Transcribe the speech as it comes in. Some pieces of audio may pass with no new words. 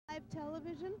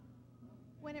television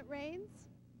when it rains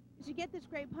is you get this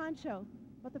great poncho.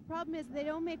 But the problem is they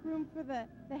don't make room for the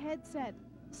headset.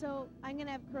 So I'm going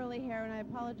to have curly hair, and I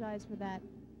apologize for that.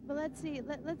 But let's see.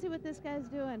 Let's see what this guy's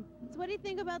doing. So what do you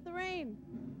think about the rain?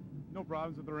 No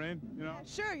problems with the rain, you know?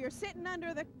 Yeah, sure, you're sitting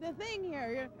under the thing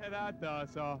here. Yeah, that,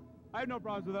 so I have no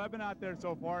problems with it. I've been out there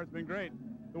so far. It's been great.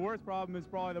 The worst problem is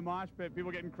probably the mosh pit,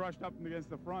 people getting crushed up against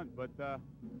the front. But,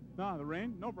 no, the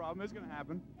rain, no problem. It's going to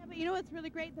happen. Yeah, but you know what's really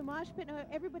great? The mosh pit,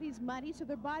 everybody's muddy, so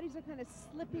their bodies are kind of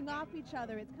slipping off each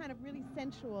other. It's kind of really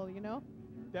sensual, you know?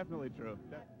 Definitely true.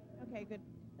 Okay, good.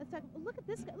 Let's talk. Look at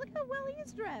this guy. Look how well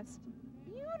he's dressed.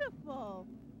 Beautiful.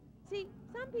 See,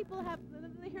 some people have,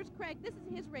 here's Craig. This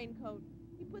is his raincoat.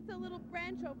 He puts a little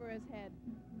branch over his head.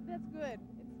 That's good.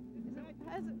 Did you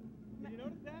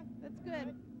notice that? That's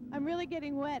good. I'm really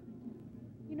getting wet.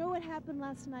 You know what happened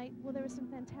last night? Well, there were some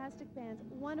fantastic bands,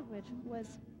 one of which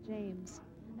was James.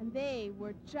 And they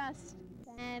were just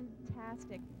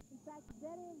fantastic. In fact,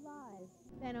 better live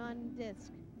than on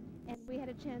disc. And we had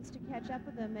a chance to catch up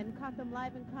with them and caught them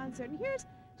live in concert. And here's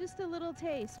just a little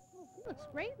taste. Oh, he looks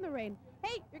great in the rain.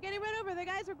 Hey, you're getting run over. The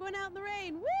guys are going out in the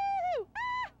rain. Woo!